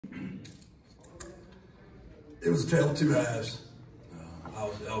It was a tale of two halves. I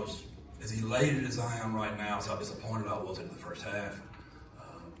was as elated as I am right now, as how disappointed I was in the first half.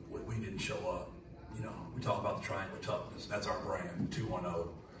 We didn't show up. You know, we talk about the triangle toughness. That's our brand, 2-1-0.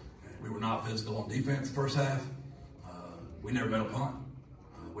 We were not physical on defense the first half. We never made a punt.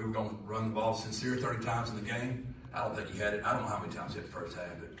 We were going to run the ball sincere 30 times in the game. I don't think he had it. I don't know how many times he had the first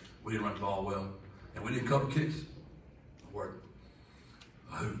half, but we didn't run the ball well. And we didn't cover kicks. Work.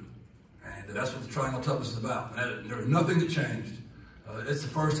 And that's what the triangle toughness is about. And there's nothing that changed. It's the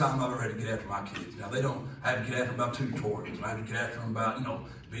first time I've ever had to get after my kids. Now, I had to get after them about tutorials. I had to get after them about,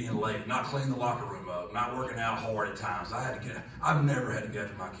 being late, not cleaning the locker room up, not working out hard at times. I've never had to get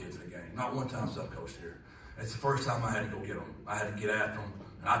after my kids in a game. Not one time since I've coached here. It's the first time I had to go get them. I had to get after them,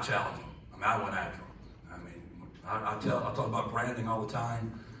 and I challenged them. I went after them. I talk about branding all the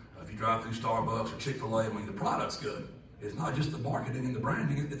time. If you drive through Starbucks or Chick-fil-A, the product's good. It's not just the marketing and the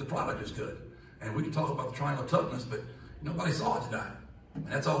branding, the product is good. And we can talk about the triangle toughness, but nobody saw it today. And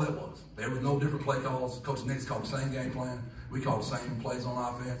that's all that was. There was no different play calls. Coach Nick's called the same game plan. We called the same plays on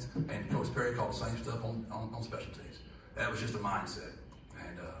offense, and Coach Perry called the same stuff on special teams. That was just a mindset.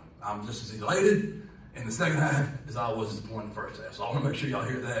 And I'm just as elated in the second half as I was disappointed in the first half. So I want to make sure y'all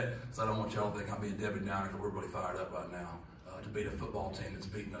hear that, so I don't want y'all to think I'm being Debbie Downer, because we're really fired up right now to beat a football team that's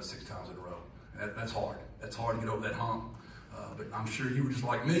beaten us 6 times in a row. And that's hard. That's hard to get over that hump. But I'm sure you were just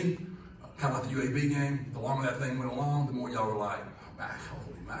like me, kind of like the UAB game. The longer that thing went along, the more y'all were like,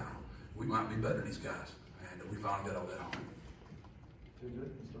 holy mackerel, we might be better than these guys. And we finally got over that hump.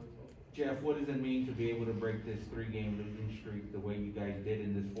 Jeff, what does it mean to be able to break this 3-game losing streak the way you guys did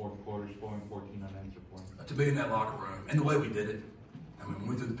in this fourth quarter, scoring 14 unanswered points? To be in that locker room, and the way we did it. When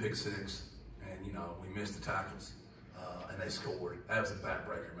we threw the pick 6, and we missed the tackles, and they scored. That was a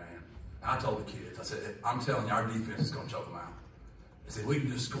backbreaker, man. And I told the kids, I said, I'm telling you, our defense is going to choke them out. I said, we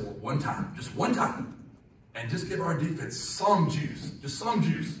can just score one time, and just give our defense some juice, just some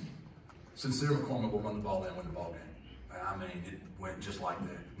juice. Sincere McCormick will run the ball and win the ball game. It went just like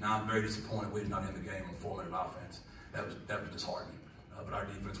that. Now I'm very disappointed we did not end the game on 4-minute offense. That was disheartening. But our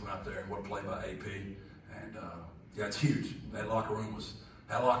defense went out there, and what a play by AP. And yeah, it's huge. That locker room was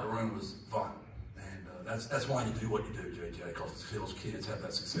fun. And that's why you do what you do, JJ, because those kids have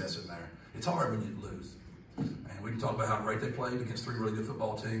that success in there. It's hard when you lose. And we can talk about how great they played against 3 really good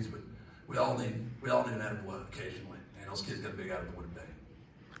football teams, but we all need an attaboy occasionally. And those kids got a big attaboy today.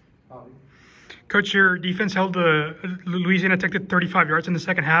 Bobby. Coach, your defense held Louisiana Tech to 35 yards in the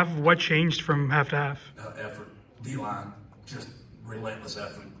second half. What changed from half to half? Effort. D-line, just relentless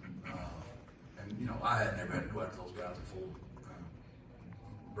effort. I had never had to go after those guys before.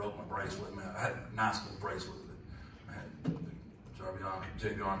 Broke my bracelet. I had a nice little bracelet.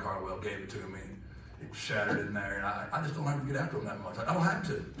 Javion Carwell gave it to me. It was shattered in there, and I just don't have to get after them that much. I don't have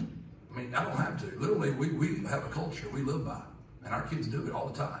to. I don't have to. Literally, we have a culture we live by, and our kids do it all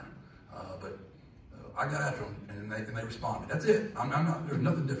the time. But I got after them, and they responded. That's it. I'm not. There's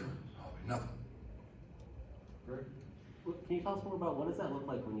nothing different. Nothing. Can you tell us more about what does that look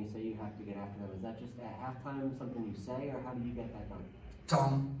like when you say you have to get after them? Is that just at halftime something you say, or how do you get that done?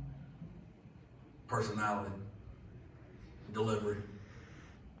 Tone, personality, delivery,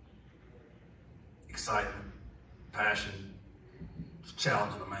 excitement, passion, just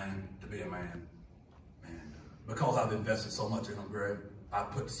challenging a man to be a man. And because I've invested so much in them, Greg, I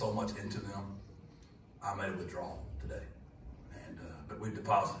put so much into them, I made a withdrawal today. And but we've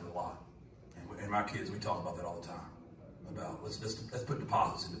deposited a lot. And my kids, we talk about that all the time. About let's put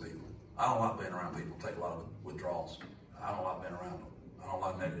deposits into people. I don't like being around people who take a lot of withdrawals. I don't like being around them. I don't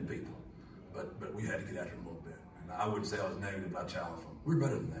like negative people. But we had to get after them a little bit. And I wouldn't say I was negative, but I challenged them. We're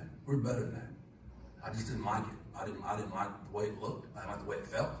better than that. We're better than that. I just didn't like it. I didn't like the way it looked. I didn't like the way it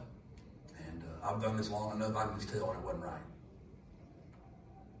felt. And I've done this long enough, I can just tell when it wasn't right.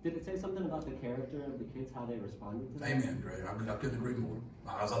 Did it say something about the character of the kids, how they responded to that? Amen, Greg. I couldn't agree more.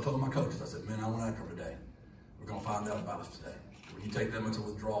 As I told my coaches, I said, man, I went after them today. We're going to find out about us today. When you take them into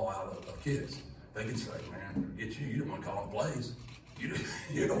withdrawal out of kids, they can say, man, get you. You don't want to call them plays.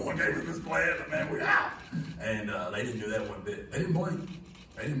 You don't want to give them this play, but man, we're out. And they didn't do that one bit. They didn't blink.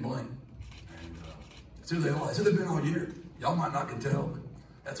 And that's who they are. That's who they've been all year. Y'all might not can tell, but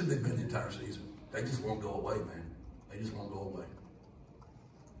that's who they've been the entire season. They just won't go away, man. They just won't go away.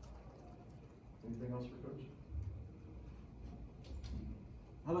 Anything else for Coach?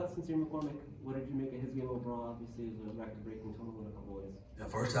 How about Sincere McCormick? What did you make of his game overall? Obviously, it was a record-breaking total in a couple ways. The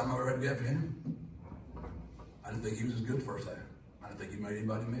first time I ever had to get after him, I didn't think he was as good first half. I didn't think he made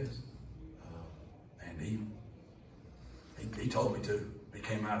anybody miss. And he told me to. He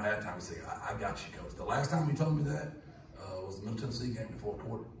came out at halftime and said, I got you, Coach. The last time he told me that was the Middle Tennessee game in the fourth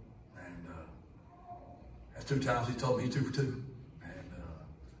quarter. And That's 2 times he told me he's 2 for 2. And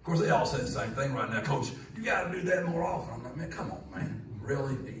of course, they all say the same thing right now. Coach, you got to do that more often. I'm like, man, come on, man.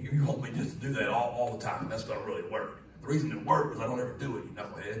 Really? You want me just to do that all the time? That's not really work. The reason it worked was I don't ever do it, you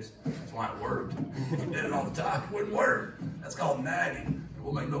knuckleheads. That's why it worked. If you did it all the time, it wouldn't work. That's called nagging. And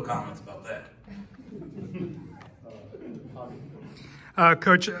we'll make no comments about that.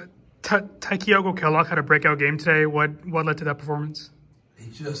 Coach, Taikiogo Kellogg had a breakout game today. What led to that performance?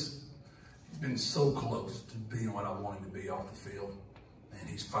 He's been so close to being what I want him to be off the field, and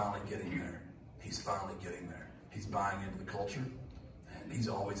he's finally getting there. He's finally getting there. He's buying into the culture, and he's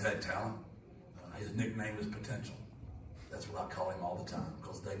always had talent. His nickname is Potential. That's what I call him all the time,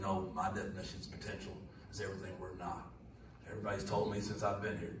 because they know my definition of potential is everything we're not. Everybody's told me since I've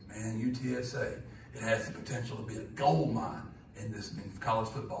been here, man, UTSA, it has the potential to be a gold mine in college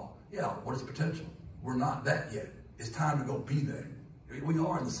football. Yeah, what is potential? We're not that yet. It's time to go be there. We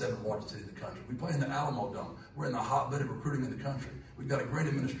are in the 7th largest city in the country. We play in the Alamo Dome. We're in the hotbed of recruiting in the country. We've got a great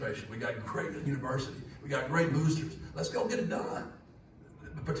administration. We got a great university. We got great boosters. Let's go get it done.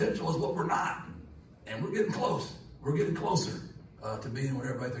 The potential is what we're not. And we're getting close. We're getting closer to being what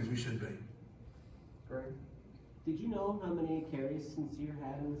everybody thinks we should be. Great. Did you know how many carries Sincere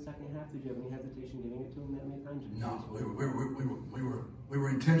had in the second half? Did you have any hesitation giving it to him that many times? No, we were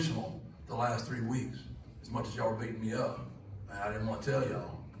intentional the last 3 weeks. As much as y'all were beating me up, I didn't want to tell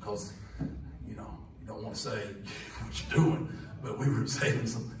y'all because you don't want to say what you're doing, but we were saving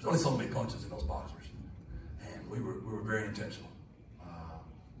some. There's only so many punches in those boxers, and we were very intentional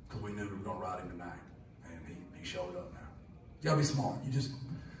because we knew we were going to ride him tonight, and he showed up now. You gotta be smart.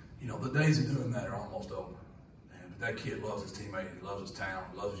 The days of doing that are almost over. And that kid loves his teammate, he loves his town,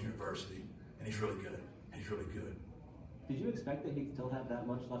 he loves his university, and he's really good. He's really good. Did you expect that he'd still have that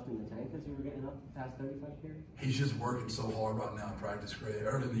much left in the tank as you were getting up past 35 carries? He's just working so hard right now in practice, Greg.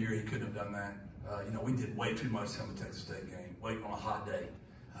 Early in the year, he couldn't have done that. We did way too much to him in the Texas State game, waiting on a hot day.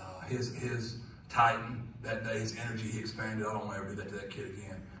 His Titan, that day, his energy, he expanded. I don't want to ever do that to that kid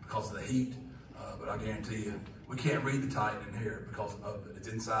again because of the heat. But I guarantee you, we can't read the Titan in here because of it's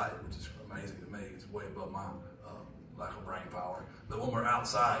inside, which is amazing to me. It's way above my lack of brain power. But when we're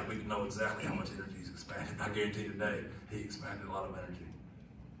outside, we can know exactly how much energy he's expanded. I guarantee you today, he expanded a lot of energy.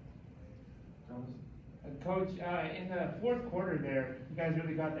 Coach, in the fourth quarter there, you guys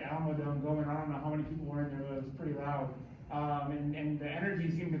really got the Alamo Dome going. I don't know how many people were in there, but it was pretty loud. And the energy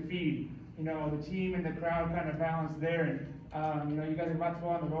seemed to feed. The team and the crowd kind of balanced there. And, you guys are about to go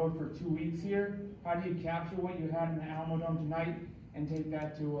on the road for 2 weeks here. How do you capture what you had in the Alamo Dome tonight and take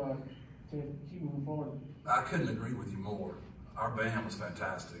that to keep moving forward? I couldn't agree with you more. Our band was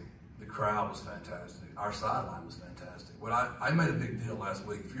fantastic. The crowd was fantastic. Our sideline was fantastic. I made a big deal last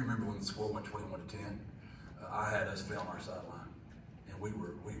week. If you remember when the score went 21-10, I had us film our sideline, and we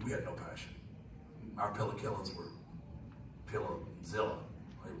had no passion. Our pillow killers were pillow-zilla.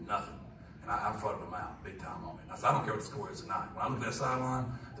 They were nothing. And I fronted them out big time on it. I said, I don't care what the score is tonight. When I look at that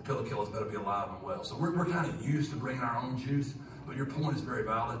sideline, the pillow killers better be alive and well. So we're kind of used to bringing our own juice, but your point is very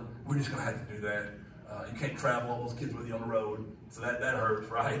valid. We're just going to have to do that. You can't travel all those kids with you on the road, so that hurts,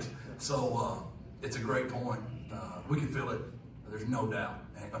 right? So it's a great point. We can feel it. There's no doubt.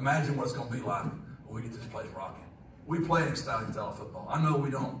 And imagine what it's going to be like when we get this place rocking. We play an exciting style of football. I know we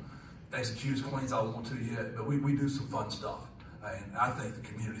don't execute as clean as I want to yet, but we do some fun stuff. And I think the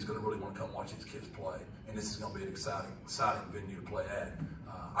community is going to really want to come watch these kids play. And this is going to be an exciting venue to play at.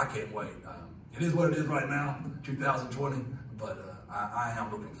 I can't wait. It is what it is right now, 2020, but I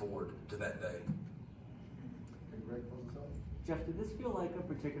am looking forward to that day. Jeff, did this feel like a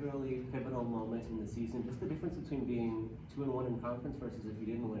particularly pivotal moment in the season? Just the difference between being 2-1 in conference versus if you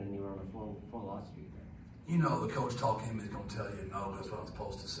didn't win and you were on a full loss streak there. The coach talking is going to tell you no, that's what I'm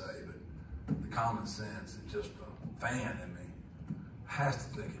supposed to say, but the common sense and just a fan in me has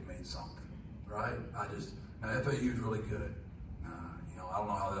to think it means something, right? Now FAU's really good. I don't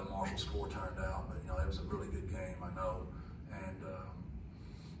know how that Marshall score turned out, but it was a really good game, I know.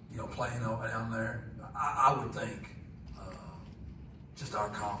 And playing down there, I would think just our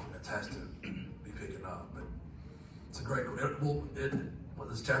confidence has to be picking up. But it's a great. What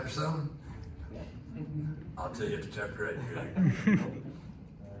is this, chapter 7? Yeah. I'll tell you after chapter 8. All right.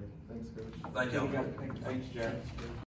 Thanks, Coach. Thank you. Thanks, Jeff.